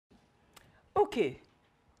Okay,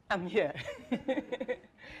 I'm here.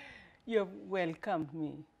 You have welcomed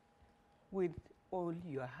me with all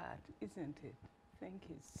your heart, isn't it? Thank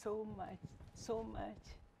you so much, so much,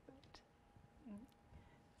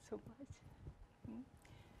 so much.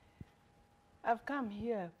 I've come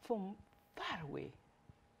here from far away,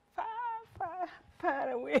 far, far,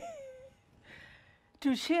 far away,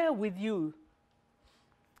 to share with you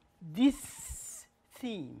this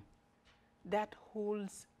theme that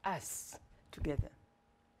holds us together.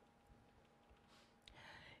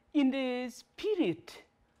 In the spirit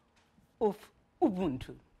of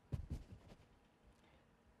Ubuntu,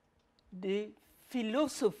 the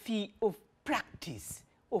philosophy of practice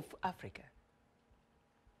of Africa,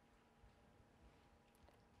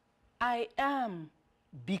 I am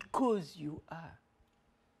because you are,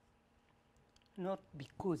 not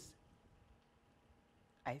because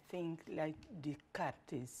I think like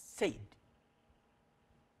Descartes said.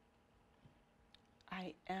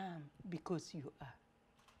 I am because you are.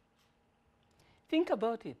 Think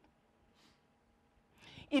about it.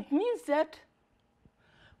 It means that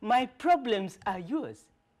my problems are yours.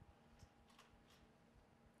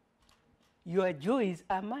 Your joys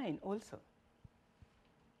are mine also.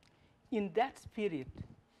 In that spirit,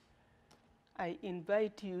 I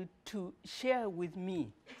invite you to share with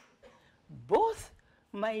me both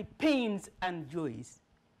my pains and joys,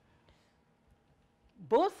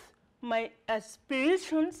 both my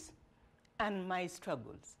aspirations and my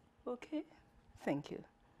struggles. Okay? Thank you.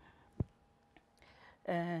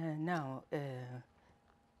 Now,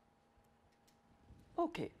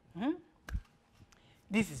 okay.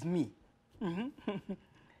 This is me.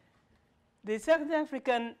 The South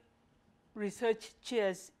African Research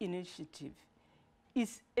Chairs Initiative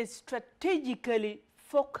is a strategically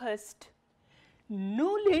focused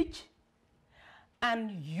knowledge and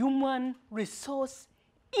human resource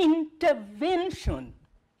intervention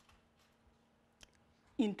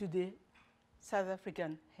into the South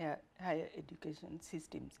African higher education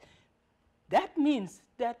systems. That means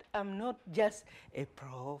that I'm not just a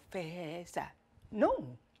professor.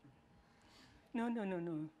 No. No, no, no,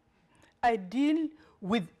 no. I deal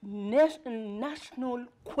with national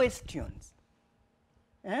questions.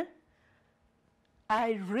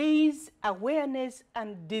 I raise awareness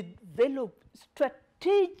and develop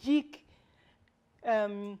strategic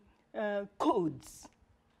codes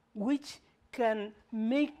which can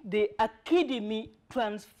make the academy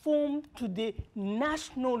transform to the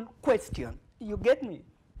national question. You get me?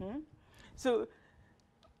 So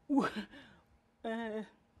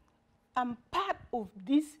I'm part of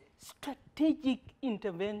this strategic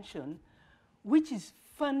intervention which is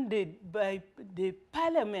funded by the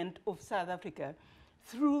Parliament of South Africa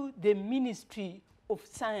through the Ministry of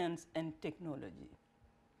Science and Technology.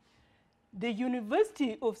 The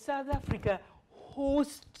University of South Africa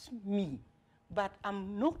hosts me, but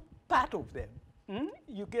I'm not part of them.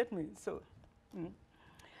 You get me? So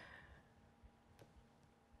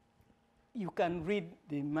you can read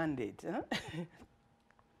the mandate.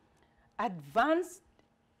 Advanced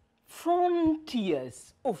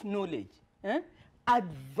frontiers of knowledge.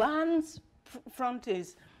 Advanced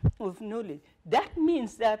frontiers of knowledge. That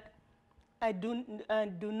means that I do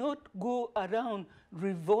not go around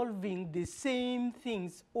revolving the same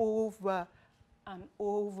things over and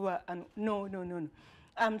over and no, no, no, no.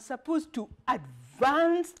 I'm supposed to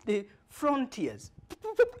advance the frontiers.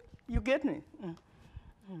 You get me?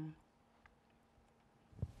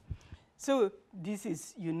 So this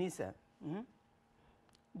is UNISA,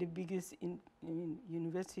 the biggest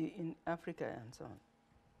university in Africa and so on.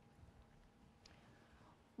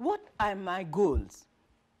 What are my goals?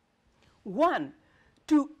 One,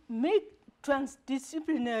 to make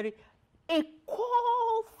transdisciplinary a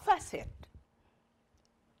core facet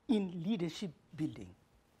in leadership building.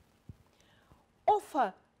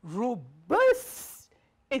 Offer robust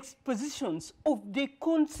expositions of the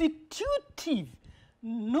constitutive,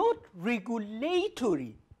 not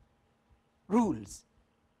regulatory, rules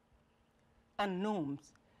and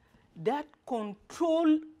norms that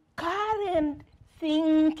control current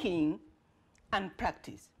thinking and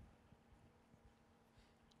practice.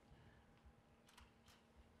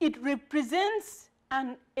 It represents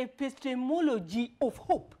an epistemology of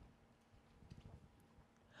hope.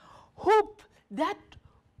 Hope that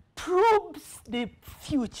probes the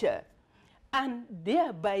future and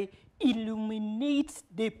thereby illuminates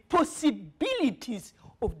the possibilities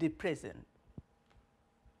of the present.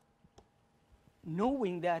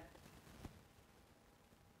 Knowing that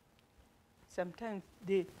sometimes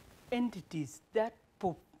the entities that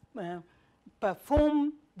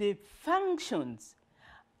perform the functions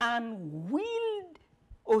and wield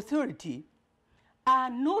authority are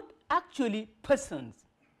not actually persons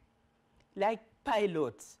like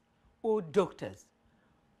pilots or doctors,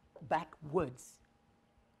 but words.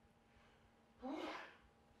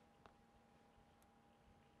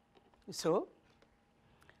 So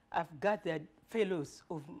I've gathered fellows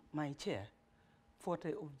of my chair,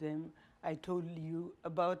 40 of them. I told you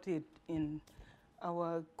about it in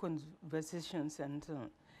our conversations and so on,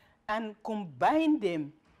 and combine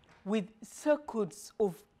them with circuits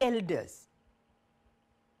of elders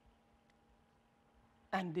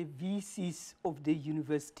and the VCs of the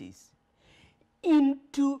universities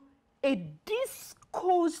into a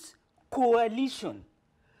discourse coalition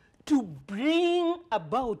to bring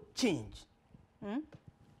about change.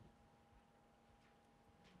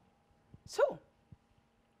 So,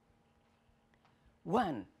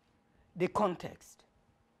 one, the context.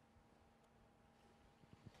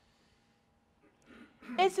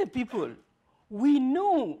 As a people, we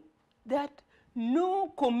know that no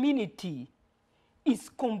community is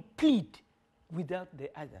complete without the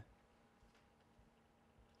other.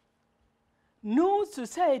 No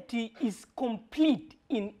society is complete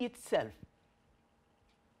in itself.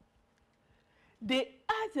 The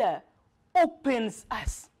other opens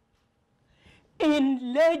us,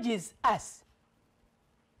 enlarges us.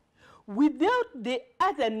 Without the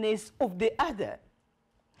otherness of the other,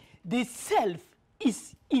 the self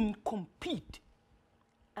is incomplete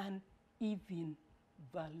and even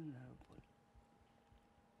vulnerable.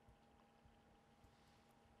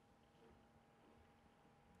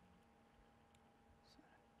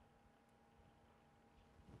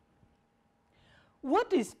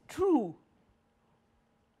 What is true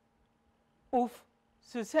of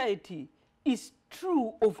society is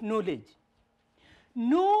true of knowledge.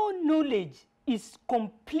 No knowledge is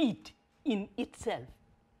complete in itself.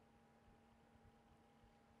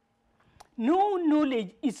 No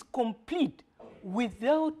knowledge is complete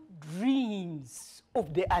without dreams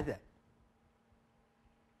of the other.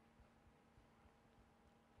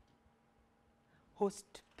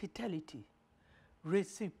 Hospitality,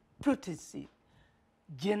 reciprocity,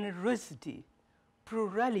 generosity,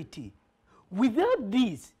 plurality. Without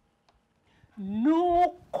these,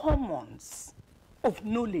 no commons of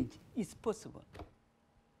knowledge is possible.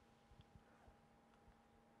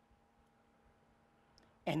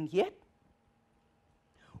 And yet,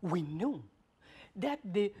 we know that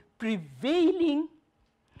the prevailing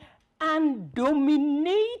and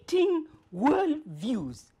dominating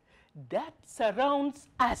worldviews that surrounds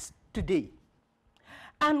us today,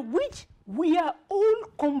 and which we are all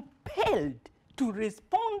compelled to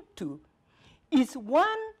respond to, is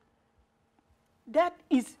one that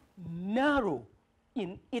is narrow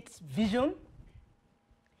in its vision,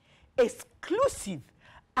 exclusive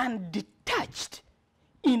and detached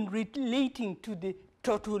in relating to the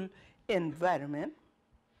total environment,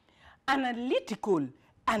 analytical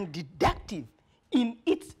and deductive in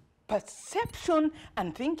its perception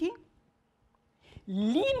and thinking,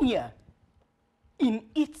 linear in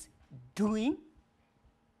its doing,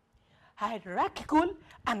 hierarchical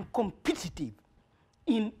and competitive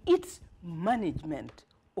in its management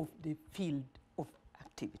of the field of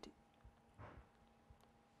activity.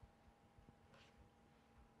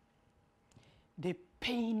 The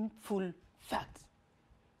painful facts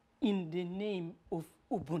in the name of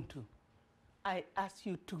Ubuntu. I ask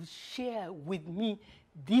you to share with me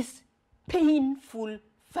these painful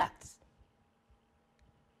facts.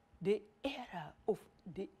 The era of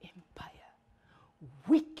the empire,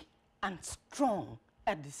 weak and strong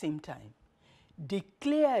at the same time,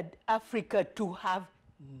 declared Africa to have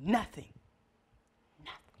nothing.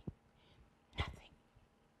 Nothing. Nothing.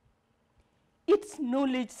 Its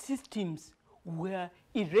knowledge systems were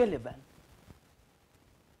irrelevant.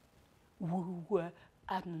 We were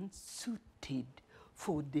unsuited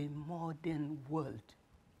for the modern world.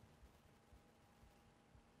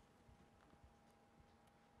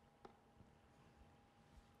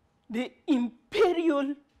 The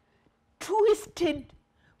imperial, twisted,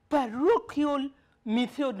 parochial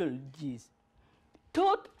methodologies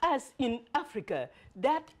taught us in Africa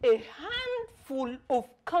that a handful of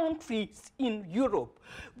countries in Europe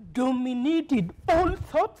dominated all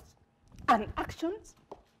thoughts and actions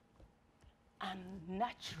and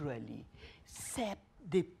naturally set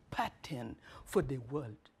the pattern for the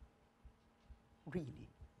world. Really,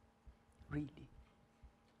 really,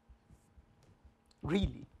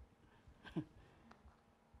 really.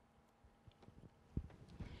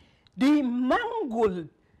 They mangled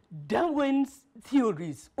Darwin's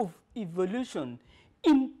theories of evolution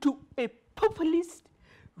into a populist,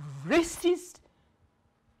 racist,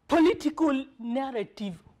 political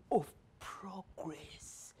narrative of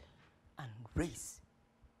progress and race.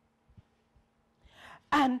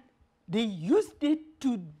 And they used it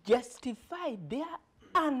to justify their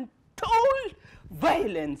untold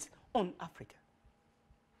violence on Africa,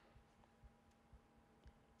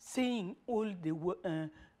 saying all the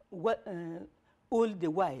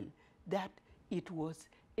while that it was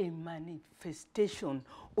a manifestation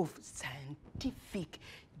of scientific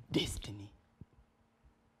destiny.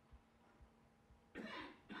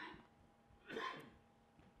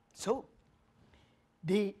 So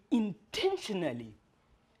they intentionally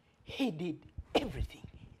hated everything,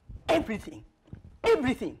 everything,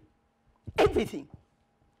 everything, everything,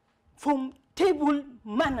 from table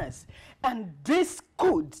manners and dress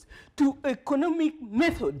codes to economic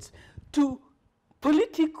methods to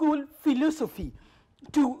political philosophy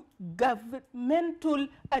to governmental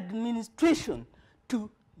administration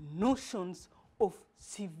to notions of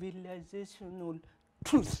civilizational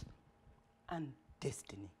truth and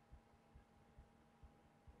destiny.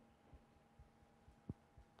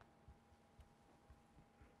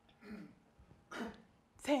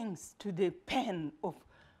 Thanks to the pen of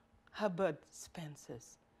Herbert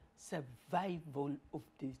Spencer's Survival of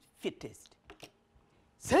the Fittest,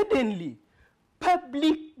 suddenly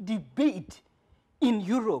public debate in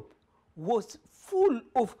Europe was full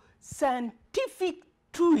of scientific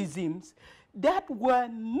truisms that were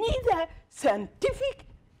neither scientific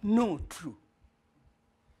nor true.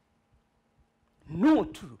 No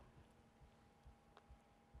true.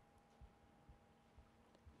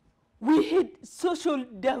 We had social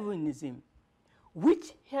Darwinism,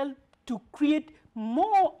 which helped to create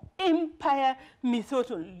more empire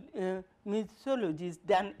mythologies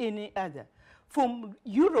than any other. From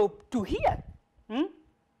Europe to here,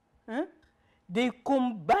 the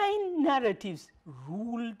combined narratives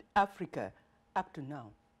ruled Africa up to now.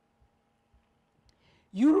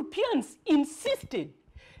 Europeans insisted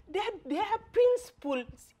that their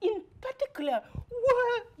principles in particular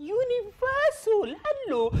were universal.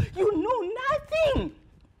 Hello, you know nothing.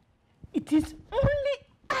 It is only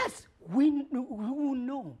us who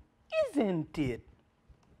know, isn't it?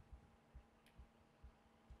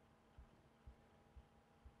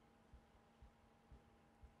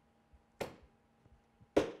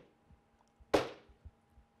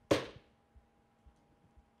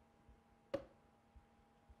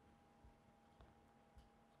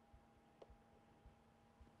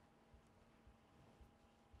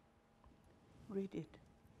 Read it.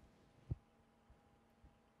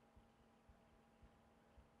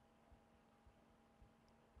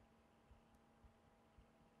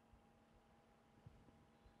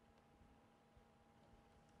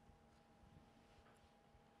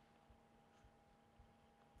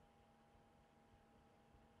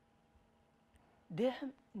 Their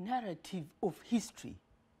narrative of history,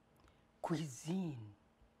 cuisine,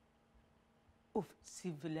 of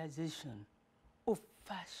civilization, of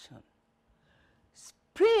fashion,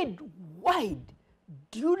 spread wide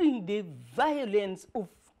during the violence of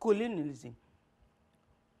colonialism,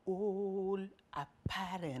 all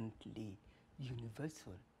apparently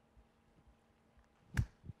universal.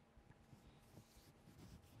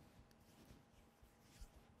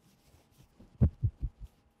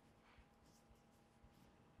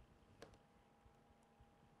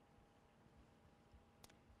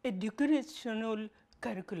 Educational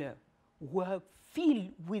curricula were filled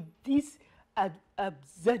with these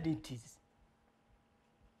absurdities.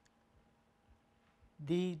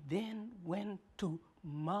 They then went to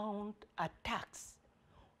mount attacks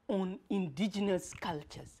on indigenous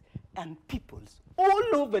cultures and peoples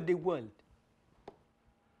all over the world.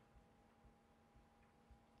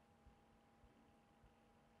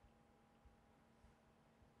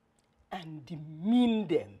 And demean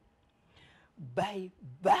them by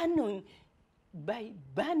banning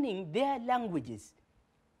their languages,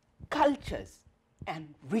 cultures,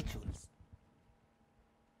 and rituals,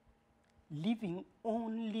 leaving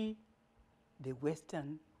only the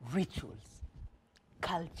Western rituals,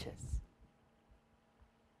 cultures.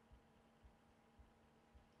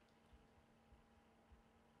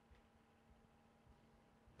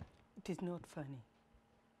 It is not funny.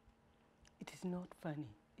 It is not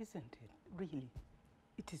funny, isn't it? Really,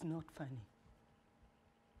 it is not funny.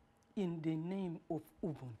 In the name of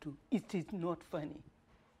Ubuntu, it is not funny.